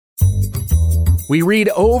We read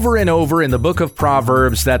over and over in the book of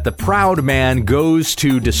Proverbs that the proud man goes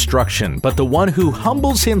to destruction, but the one who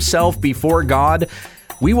humbles himself before God,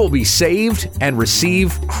 we will be saved and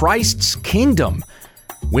receive Christ's kingdom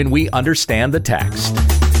when we understand the text.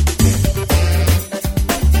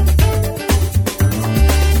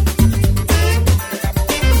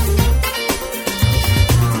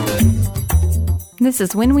 This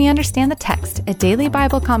is When We Understand the Text, a daily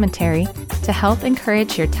Bible commentary to help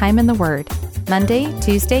encourage your time in the Word. Monday,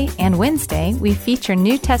 Tuesday, and Wednesday, we feature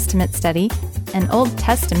New Testament study, an Old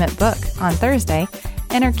Testament book on Thursday,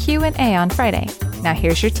 and our Q&A on Friday. Now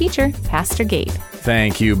here's your teacher, Pastor Gabe.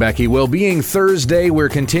 Thank you, Becky. Well, being Thursday, we're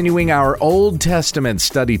continuing our Old Testament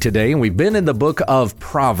study today, and we've been in the book of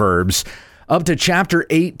Proverbs up to chapter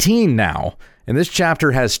 18 now. And this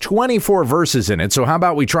chapter has 24 verses in it, so how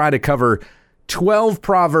about we try to cover 12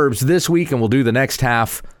 Proverbs this week, and we'll do the next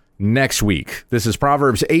half next week. This is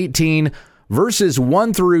Proverbs 18, verses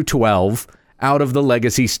 1 through 12, out of the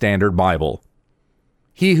Legacy Standard Bible.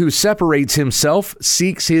 He who separates himself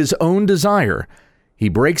seeks his own desire. He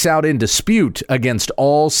breaks out in dispute against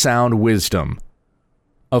all sound wisdom.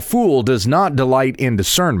 A fool does not delight in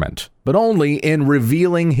discernment, but only in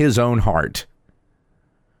revealing his own heart.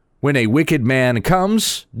 When a wicked man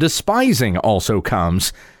comes, despising also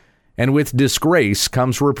comes, and with disgrace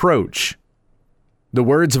comes reproach. The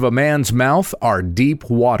words of a man's mouth are deep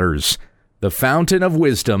waters. The fountain of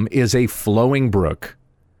wisdom is a flowing brook.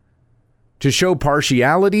 To show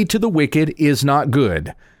partiality to the wicked is not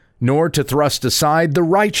good, nor to thrust aside the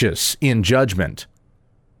righteous in judgment.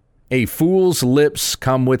 A fool's lips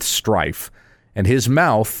come with strife, and his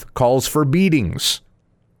mouth calls for beatings.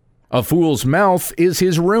 A fool's mouth is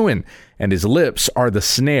his ruin, and his lips are the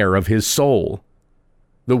snare of his soul.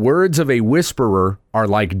 The words of a whisperer are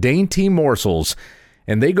like dainty morsels,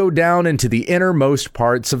 and they go down into the innermost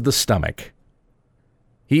parts of the stomach.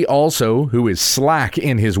 He also, who is slack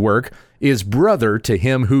in his work, is brother to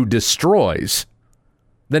him who destroys.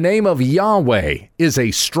 The name of Yahweh is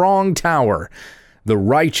a strong tower. The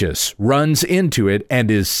righteous runs into it and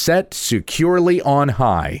is set securely on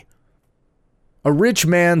high. A rich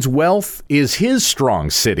man's wealth is his strong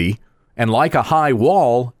city, and like a high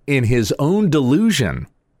wall, in his own delusion.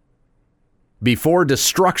 Before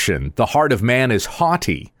destruction, the heart of man is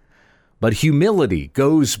haughty, but humility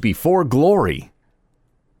goes before glory.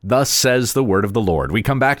 Thus says the word of the Lord. We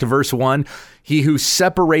come back to verse 1. He who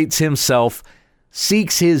separates himself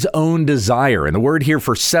seeks his own desire. And the word here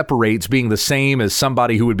for separates being the same as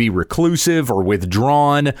somebody who would be reclusive or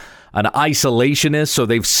withdrawn, an isolationist. So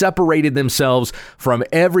they've separated themselves from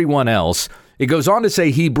everyone else. It goes on to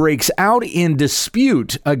say he breaks out in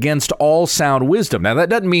dispute against all sound wisdom. Now, that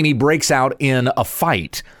doesn't mean he breaks out in a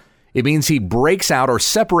fight. It means he breaks out or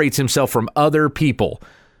separates himself from other people.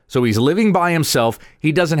 So he's living by himself.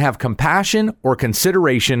 He doesn't have compassion or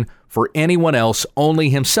consideration for anyone else, only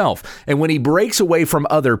himself. And when he breaks away from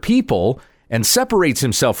other people and separates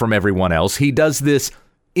himself from everyone else, he does this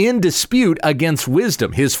in dispute against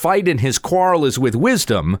wisdom. His fight and his quarrel is with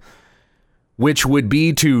wisdom, which would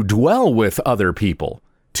be to dwell with other people,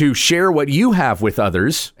 to share what you have with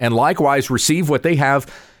others, and likewise receive what they have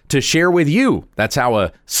to share with you. That's how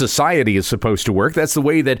a society is supposed to work. That's the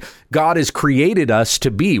way that God has created us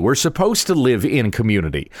to be. We're supposed to live in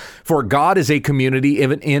community. For God is a community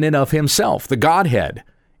in and of himself. The Godhead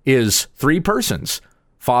is three persons,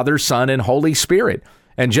 Father, Son, and Holy Spirit.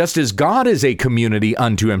 And just as God is a community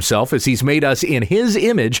unto himself, as he's made us in his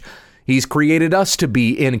image, he's created us to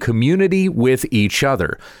be in community with each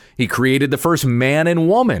other. He created the first man and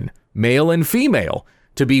woman, male and female,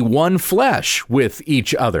 to be one flesh with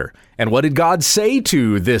each other. And what did God say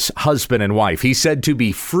to this husband and wife? He said to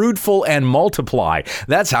be fruitful and multiply.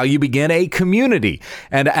 That's how you begin a community.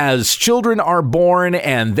 And as children are born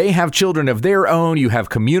and they have children of their own, you have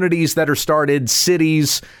communities that are started,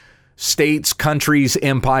 cities, states, countries,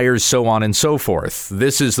 empires, so on and so forth.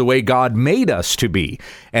 This is the way God made us to be.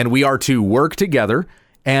 And we are to work together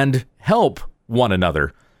and help one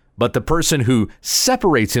another. But the person who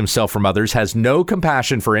separates himself from others has no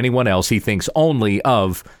compassion for anyone else. He thinks only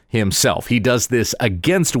of himself. He does this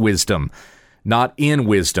against wisdom, not in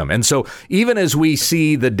wisdom. And so even as we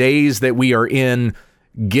see the days that we are in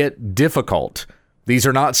get difficult, these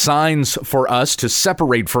are not signs for us to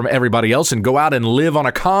separate from everybody else and go out and live on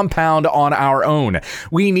a compound on our own.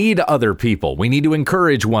 We need other people. We need to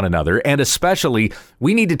encourage one another, and especially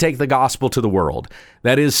we need to take the gospel to the world.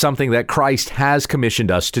 That is something that Christ has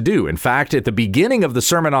commissioned us to do. In fact, at the beginning of the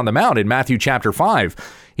Sermon on the Mount in Matthew chapter 5,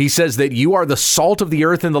 he says that you are the salt of the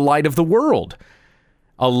earth and the light of the world.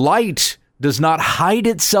 A light does not hide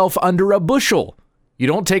itself under a bushel. You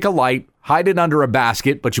don't take a light, hide it under a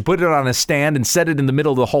basket, but you put it on a stand and set it in the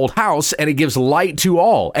middle of the whole house, and it gives light to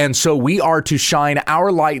all. And so we are to shine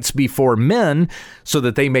our lights before men so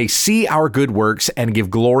that they may see our good works and give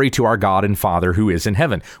glory to our God and Father who is in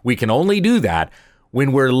heaven. We can only do that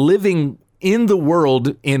when we're living in the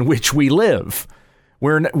world in which we live.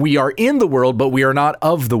 We are in the world, but we are not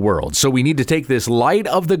of the world. So we need to take this light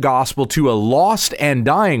of the gospel to a lost and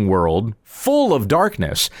dying world full of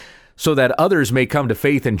darkness, so that others may come to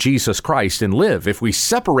faith in Jesus Christ and live. If we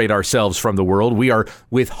separate ourselves from the world, we are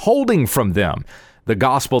withholding from them the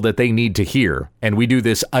gospel that they need to hear. And we do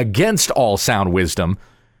this against all sound wisdom.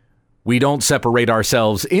 We don't separate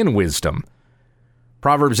ourselves in wisdom.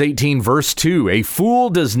 Proverbs 18, verse 2, a fool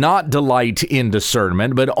does not delight in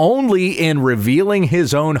discernment, but only in revealing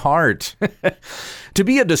his own heart. To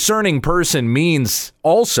be a discerning person means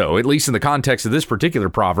also, at least in the context of this particular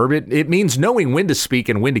proverb, it means knowing when to speak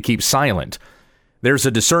and when to keep silent. There's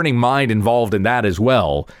a discerning mind involved in that as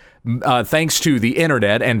well. Thanks to the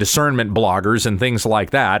internet and discernment bloggers and things like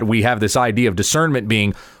that, we have this idea of discernment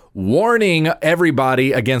being warning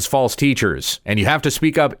everybody against false teachers. And you have to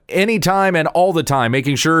speak up anytime and all the time,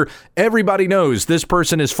 making sure everybody knows this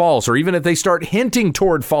person is false. Or even if they start hinting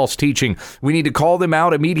toward false teaching, we need to call them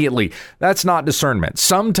out immediately. That's not discernment.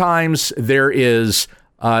 Sometimes there is,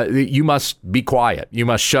 you must be quiet. You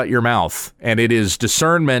must shut your mouth. And it is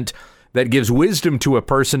discernment that gives wisdom to a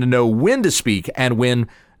person to know when to speak and when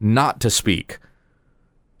not to speak.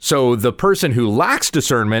 So the person who lacks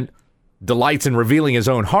discernment delights in revealing his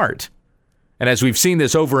own heart. And as we've seen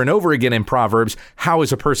this over and over again in Proverbs, how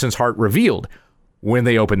is a person's heart revealed? When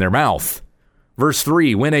they open their mouth. Verse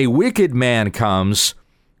 3, when a wicked man comes,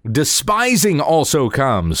 despising also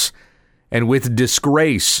comes, and with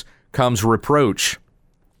disgrace comes reproach.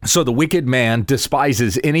 So the wicked man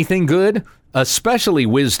despises anything good, especially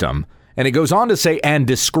wisdom. And it goes on to say, and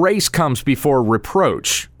disgrace comes before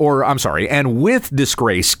reproach, and with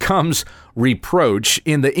disgrace comes reproach.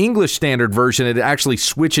 In the English Standard Version, it actually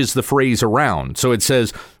switches the phrase around. So it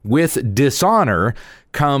says, with dishonor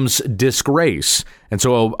comes disgrace. And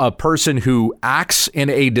so a person who acts in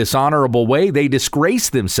a dishonorable way, they disgrace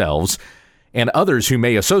themselves, and others who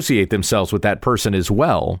may associate themselves with that person as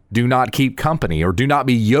well do not keep company or do not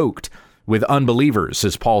be yoked with unbelievers,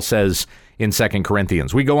 as Paul says in 2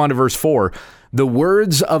 Corinthians. We go on to verse 4. The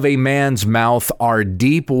words of a man's mouth are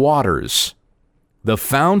deep waters. The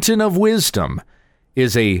fountain of wisdom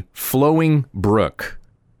is a flowing brook.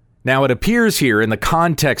 Now, it appears here in the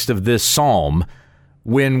context of this psalm,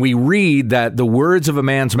 when we read that the words of a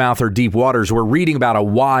man's mouth are deep waters, we're reading about a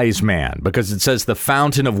wise man, because it says the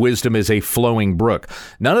fountain of wisdom is a flowing brook.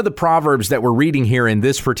 None of the proverbs that we're reading here in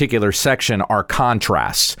this particular section are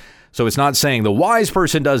contrasts. So it's not saying the wise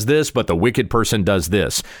person does this, but the wicked person does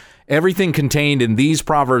this. Everything contained in these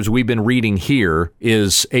proverbs we've been reading here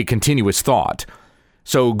is a continuous thought.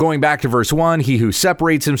 So going back to verse 1, he who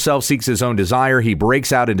separates himself seeks his own desire. He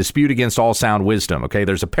breaks out in dispute against all sound wisdom. Okay,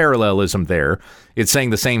 there's a parallelism there. It's saying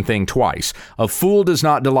the same thing twice. A fool does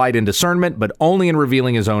not delight in discernment, but only in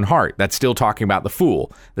revealing his own heart. That's still talking about the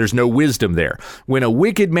fool. There's no wisdom there. When a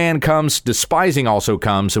wicked man comes, despising also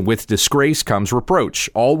comes, and with disgrace comes reproach.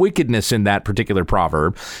 All wickedness in that particular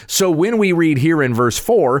proverb. So when we read here in verse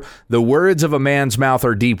 4, the words of a man's mouth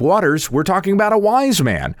are deep waters, we're talking about a wise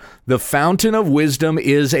man. The fountain of wisdom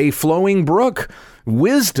is a flowing brook.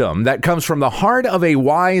 Wisdom that comes from the heart of a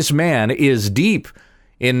wise man is deep.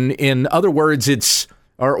 In other words, it's,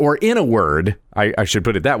 or in a word, I should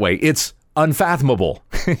put it that way, it's unfathomable.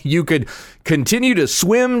 You could continue to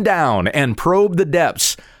swim down and probe the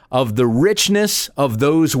depths of the richness of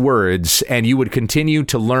those words, and you would continue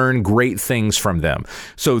to learn great things from them.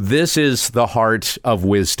 So this is the heart of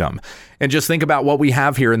wisdom. And just think about what we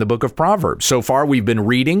have here in the book of Proverbs. So far, we've been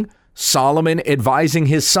reading Solomon advising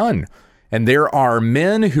his son. And there are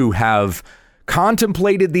men who have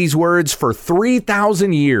contemplated these words for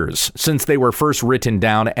 3,000 years since they were first written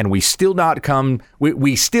down, and we still do not come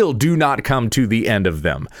to the end of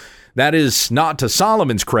them. That is not to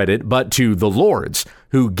Solomon's credit, but to the Lord's,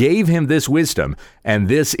 who gave him this wisdom, and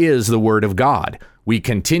this is the word of God. We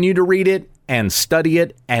continue to read it and study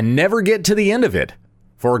it and never get to the end of it.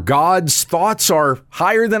 For God's thoughts are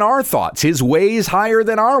higher than our thoughts, his ways higher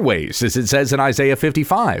than our ways, as it says in Isaiah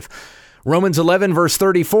 55. Romans 11, verse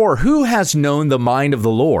 34, who has known the mind of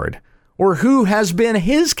the Lord? Or who has been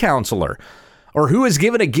his counselor? Or who has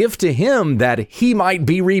given a gift to him that he might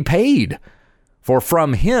be repaid? For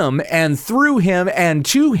from him and through him and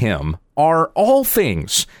to him are all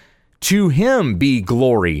things. To him be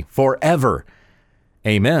glory forever.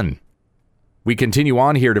 Amen. We continue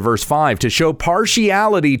on here to verse 5. To show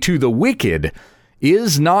partiality to the wicked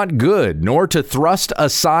is not good, nor to thrust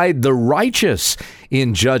aside the righteous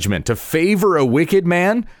in judgment, to favor a wicked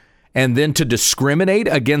man, and then to discriminate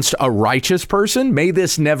against a righteous person. May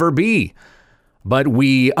this never be. But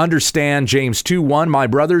we understand James 2:1, my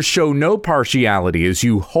brothers, show no partiality as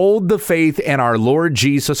you hold the faith in our Lord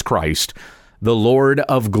Jesus Christ, the Lord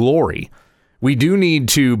of glory. We do need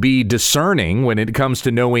to be discerning when it comes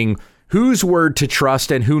to knowing whose word to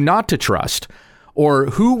trust and who not to trust, or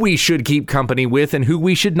who we should keep company with and who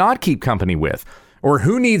we should not keep company with, or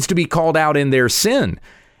who needs to be called out in their sin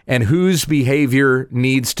and whose behavior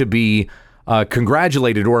needs to be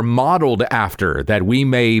congratulated or modeled after, that we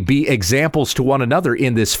may be examples to one another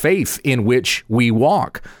in this faith in which we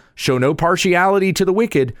walk. Show no partiality to the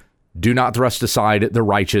wicked. Do not thrust aside the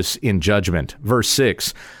righteous in judgment. Verse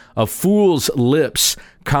 6, a fool's lips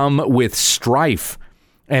come with strife,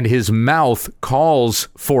 and his mouth calls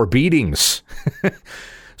for beatings.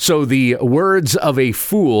 So the words of a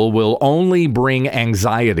fool will only bring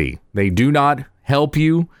anxiety. They do not help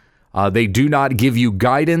you. They do not give you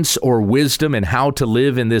guidance or wisdom in how to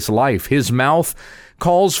live in this life. His mouth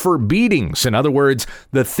calls for beatings. In other words,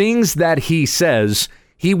 the things that he says,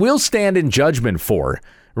 he will stand in judgment for.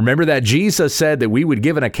 Remember that Jesus said that we would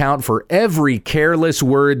give an account for every careless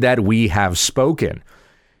word that we have spoken.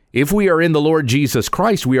 If we are in the Lord Jesus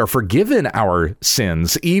Christ, we are forgiven our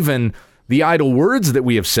sins, even the idle words that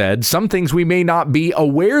we have said, some things we may not be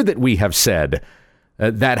aware that we have said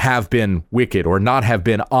that have been wicked or not have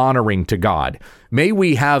been honoring to God. May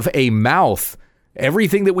we have a mouth.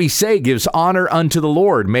 Everything that we say gives honor unto the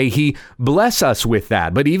Lord. May he bless us with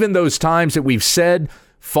that. But even those times that we've said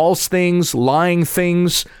false things, lying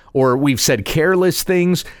things, or we've said careless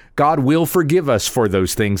things, God will forgive us for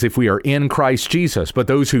those things if we are in Christ Jesus. But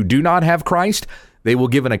those who do not have Christ, they will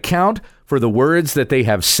give an account for the words that they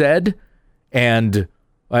have said, and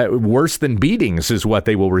worse than beatings is what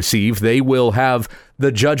they will receive. They will have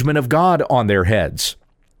the judgment of God on their heads.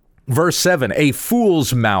 Verse 7, a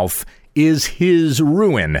fool's mouth is his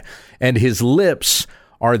ruin, and his lips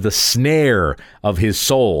are the snare of his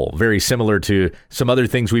soul. Very similar to some other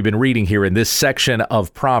things we've been reading here in this section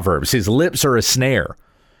of Proverbs. His lips are a snare.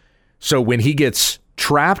 So when he gets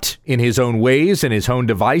trapped in his own ways and his own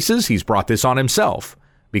devices, he's brought this on himself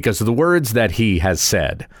because of the words that he has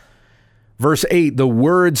said. Verse 8, the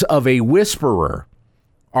words of a whisperer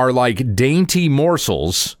are like dainty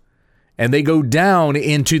morsels, and they go down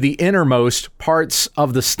into the innermost parts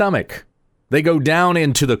of the stomach. They go down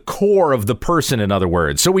into the core of the person, in other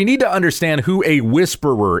words. So we need to understand who a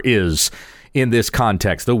whisperer is in this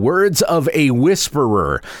context. The words of a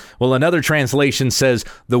whisperer. Well, another translation says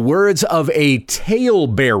the words of a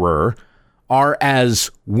talebearer are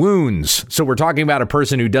as wounds. So we're talking about a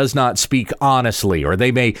person who does not speak honestly, or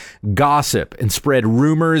they may gossip and spread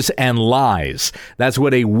rumors and lies. That's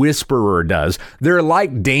what a whisperer does. They're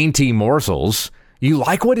like dainty morsels. You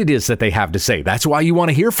like what it is that they have to say. That's why you want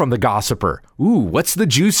to hear from the gossiper. Ooh, what's the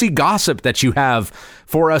juicy gossip that you have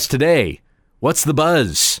for us today? What's the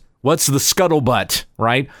buzz? What's the scuttlebutt,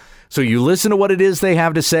 right? So you listen to what it is they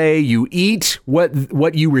have to say. You eat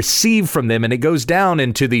what you receive from them, and it goes down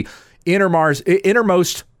into the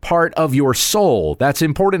innermost part of your soul. That's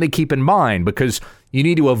important to keep in mind because you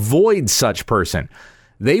need to avoid such person.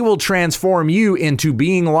 They will transform you into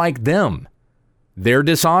being like them. They're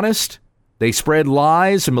dishonest. They spread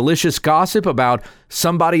lies and malicious gossip about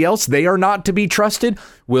somebody else. They are not to be trusted.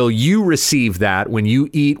 Will you receive that when you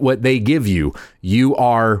eat what they give you? You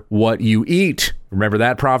are what you eat. Remember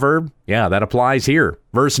that proverb? Yeah, that applies here.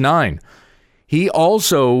 Verse 9. He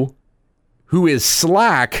also who is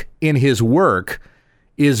slack in his work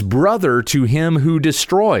is brother to him who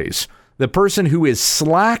destroys. The person who is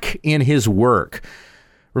slack in his work.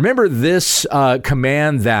 Remember this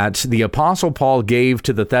command that the Apostle Paul gave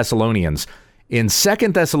to the Thessalonians in 2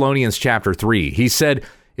 Thessalonians chapter 3. He said,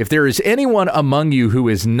 if there is anyone among you who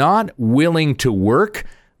is not willing to work,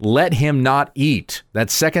 let him not eat.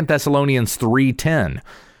 That's 2 Thessalonians 3:10.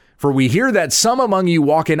 For we hear that some among you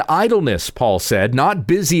walk in idleness, Paul said, not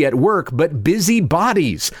busy at work, but busy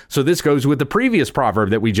bodies. So this goes with the previous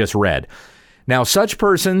proverb that we just read. Now, such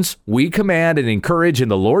persons we command and encourage in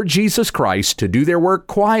the Lord Jesus Christ to do their work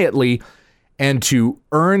quietly and to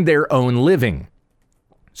earn their own living.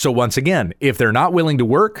 So once again, if they're not willing to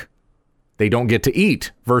work, they don't get to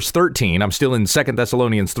eat. Verse 13, I'm still in 2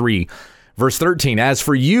 Thessalonians 3. Verse 13, as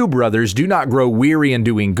for you, brothers, do not grow weary in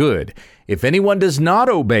doing good. If anyone does not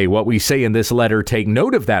obey what we say in this letter, take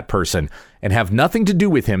note of that person and have nothing to do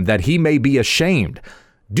with him, that he may be ashamed.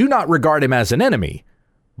 Do not regard him as an enemy,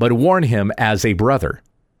 but warn him as a brother.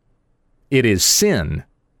 It is sin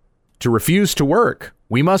to refuse to work.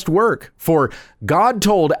 We must work. For God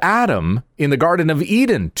told Adam in the Garden of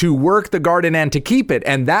Eden to work the garden and to keep it.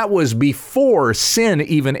 And that was before sin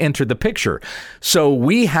even entered the picture. So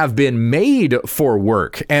we have been made for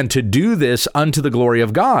work and to do this unto the glory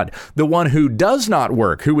of God. The one who does not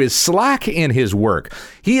work, who is slack in his work,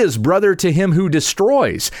 he is brother to him who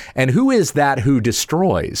destroys. And who is that who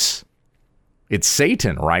destroys? It's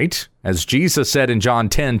Satan, right? As Jesus said in John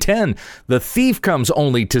 10:10, the thief comes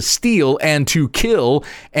only to steal and to kill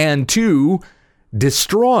and to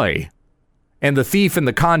destroy. And the thief in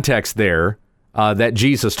the context there that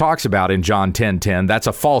Jesus talks about in John 10:10, that's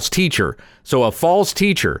a false teacher. So a false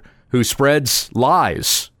teacher who spreads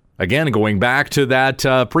lies. Again, going back to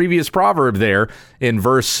that previous proverb there in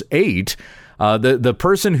verse 8, the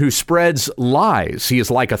person who spreads lies, he is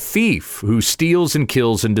like a thief who steals and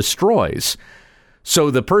kills and destroys.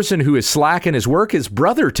 So the person who is slack in his work is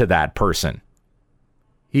brother to that person.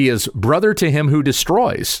 He is brother to him who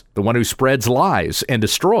destroys, the one who spreads lies and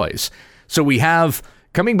destroys. So we have,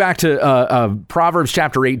 coming back to Proverbs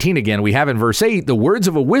chapter 18 again, we have in verse 8, the words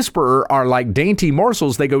of a whisperer are like dainty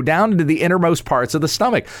morsels. They go down into the innermost parts of the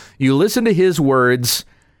stomach. You listen to his words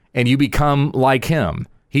and you become like him.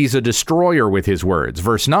 He's a destroyer with his words.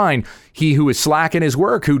 Verse 9, he who is slack in his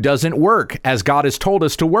work, who doesn't work as God has told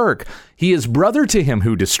us to work, he is brother to him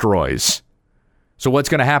who destroys. So what's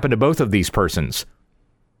going to happen to both of these persons?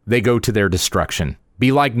 They go to their destruction.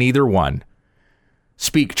 Be like neither one.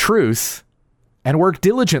 Speak truth and work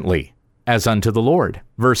diligently as unto the Lord.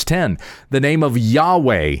 Verse 10, the name of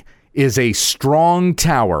Yahweh is a strong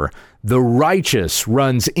tower. The righteous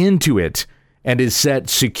runs into it and is set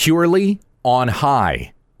securely on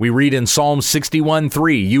high. We read in Psalm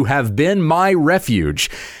 61:3, you have been my refuge,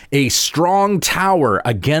 a strong tower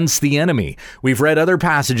against the enemy. We've read other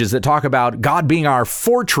passages that talk about God being our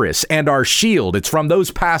fortress and our shield. It's from those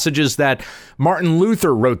passages that Martin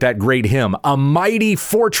Luther wrote that great hymn, a mighty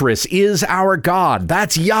fortress is our God.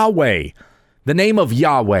 That's Yahweh, the name of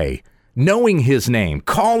Yahweh. Knowing his name,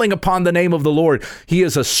 calling upon the name of the Lord, he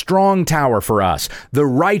is a strong tower for us. The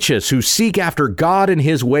righteous who seek after God and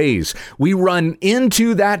his ways, we run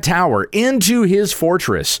into that tower, into his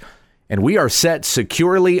fortress, and we are set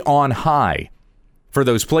securely on high. For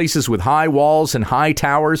those places with high walls and high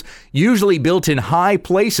towers, usually built in high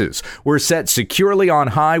places, we're set securely on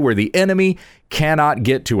high where the enemy cannot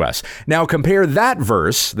get to us. Now compare that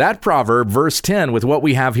verse, that proverb, verse 10, with what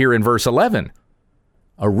we have here in verse 11.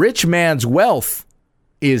 A rich man's wealth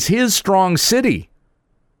is his strong city,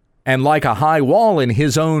 and like a high wall in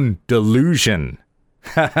his own delusion.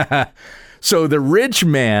 So the rich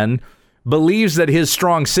man believes that his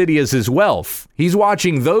strong city is his wealth. He's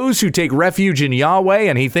watching those who take refuge in Yahweh,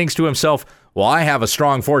 and he thinks to himself, well, I have a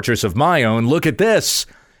strong fortress of my own. Look at this.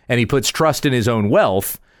 And he puts trust in his own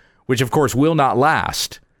wealth, which of course will not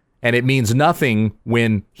last. And it means nothing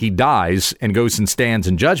when he dies and goes and stands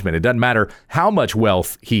in judgment. It doesn't matter how much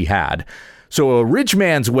wealth he had. So a rich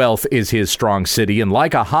man's wealth is his strong city, and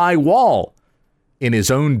like a high wall in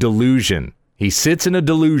his own delusion. He sits in a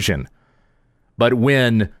delusion. But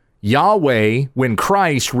when Yahweh, when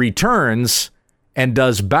Christ returns and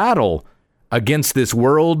does battle against this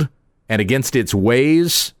world and against its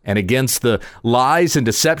ways and against the lies and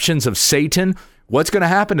deceptions of Satan, what's going to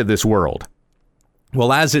happen to this world?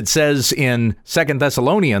 Well, as it says in 2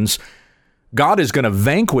 Thessalonians, God is going to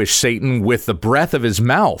vanquish Satan with the breath of his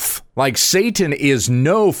mouth. Like Satan is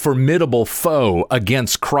no formidable foe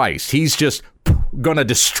against Christ. He's just going to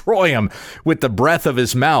destroy him with the breath of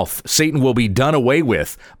his mouth. Satan will be done away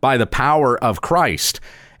with by the power of Christ.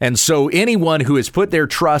 And so anyone who has put their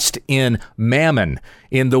trust in mammon,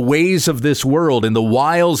 in the ways of this world, in the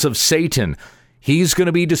wiles of Satan, he's going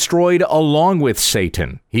to be destroyed along with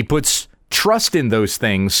Satan. He puts trust in those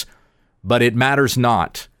things, but it matters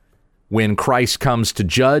not when Christ comes to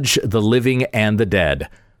judge the living and the dead.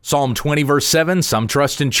 Psalm 20, verse 7, some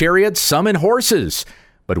trust in chariots, some in horses,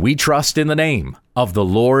 but we trust in the name of the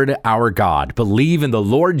Lord our God. Believe in the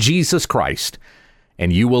Lord Jesus Christ,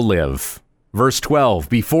 and you will live. Verse 12,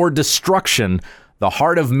 before destruction, the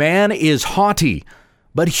heart of man is haughty,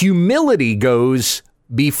 but humility goes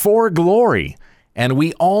before glory. And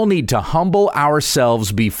we all need to humble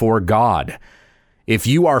ourselves before God. If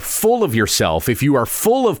you are full of yourself, if you are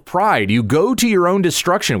full of pride, you go to your own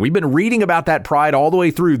destruction. We've been reading about that pride all the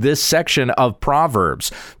way through this section of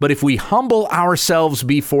Proverbs. But if we humble ourselves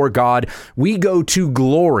before God, we go to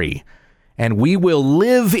glory, and we will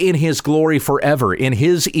live in his glory forever, in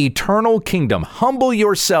his eternal kingdom. Humble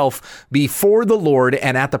yourself before the Lord,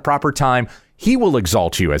 and at the proper time, he will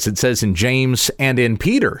exalt you, as it says in James and in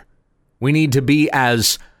Peter. We need to be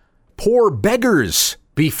as poor beggars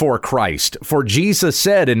before Christ. For Jesus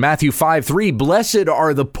said in Matthew 5:3, "Blessed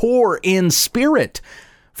are the poor in spirit,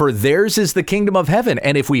 for theirs is the kingdom of heaven."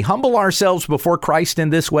 And if we humble ourselves before Christ in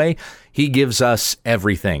this way, he gives us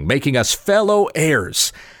everything, making us fellow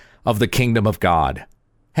heirs of the kingdom of God.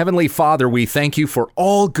 Heavenly Father, we thank you for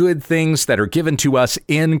all good things that are given to us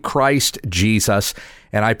in Christ Jesus.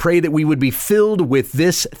 And I pray that we would be filled with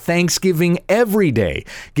this thanksgiving every day,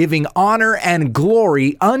 giving honor and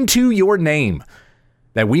glory unto your name,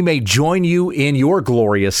 that we may join you in your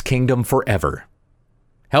glorious kingdom forever.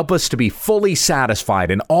 Help us to be fully satisfied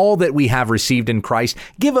in all that we have received in Christ.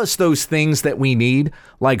 Give us those things that we need,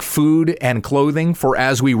 like food and clothing. For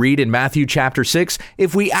as we read in Matthew chapter 6,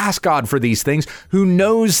 if we ask God for these things, who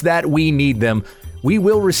knows that we need them, we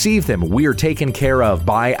will receive them. We are taken care of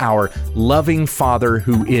by our loving Father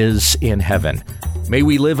who is in heaven. May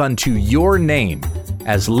we live unto your name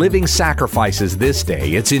as living sacrifices this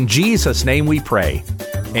day. It's in Jesus' name we pray.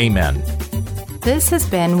 Amen. This has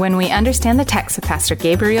been When We Understand the Text with Pastor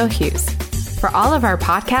Gabriel Hughes. For all of our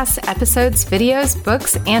podcasts, episodes, videos,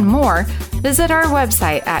 books, and more, visit our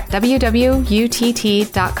website at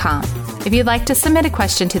www.utt.com. If you'd like to submit a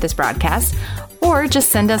question to this broadcast, or just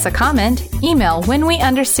send us a comment, email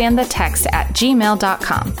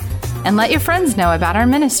whenweunderstandthetext@gmail.com. And let your friends know about our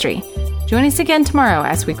ministry. Join us again tomorrow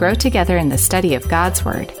as we grow together in the study of God's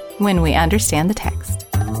Word, when we understand the text.